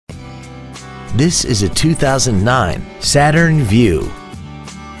This is a 2009 Saturn VUE.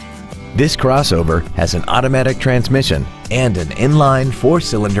 This crossover has an automatic transmission and an inline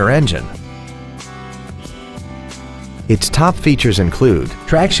 4-cylinder engine. Its top features include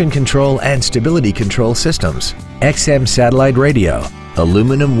traction control and stability control systems, XM satellite radio,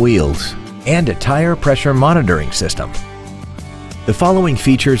 aluminum wheels, and a tire pressure monitoring system. The following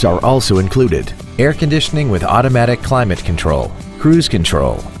features are also included: air conditioning with automatic climate control, cruise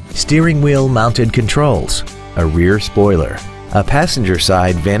control, steering wheel mounted controls, a rear spoiler, a passenger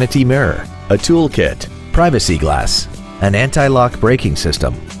side vanity mirror, a toolkit, privacy glass, an anti-lock braking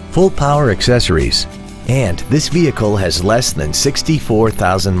system, full power accessories, and this vehicle has less than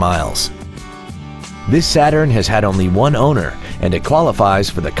 64,000 miles. This Saturn has had only one owner and it qualifies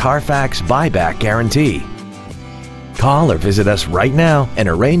for the Carfax buyback guarantee. Call or visit us right now and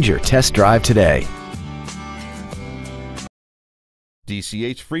arrange your test drive today.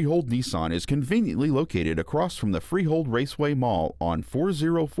 DCH-Freehold Nissan is conveniently located across from the Freehold Raceway Mall on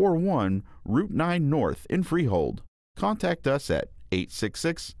 4041 Route 9 North in Freehold. Contact us at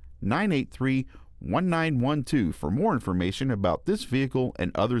 866-983-1912 for more information about this vehicle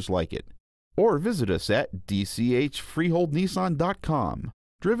and others like it. Or visit us at DCH-FreeholdNissan.com.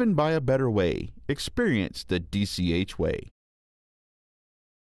 Driven by a better way. Experience the DCH way.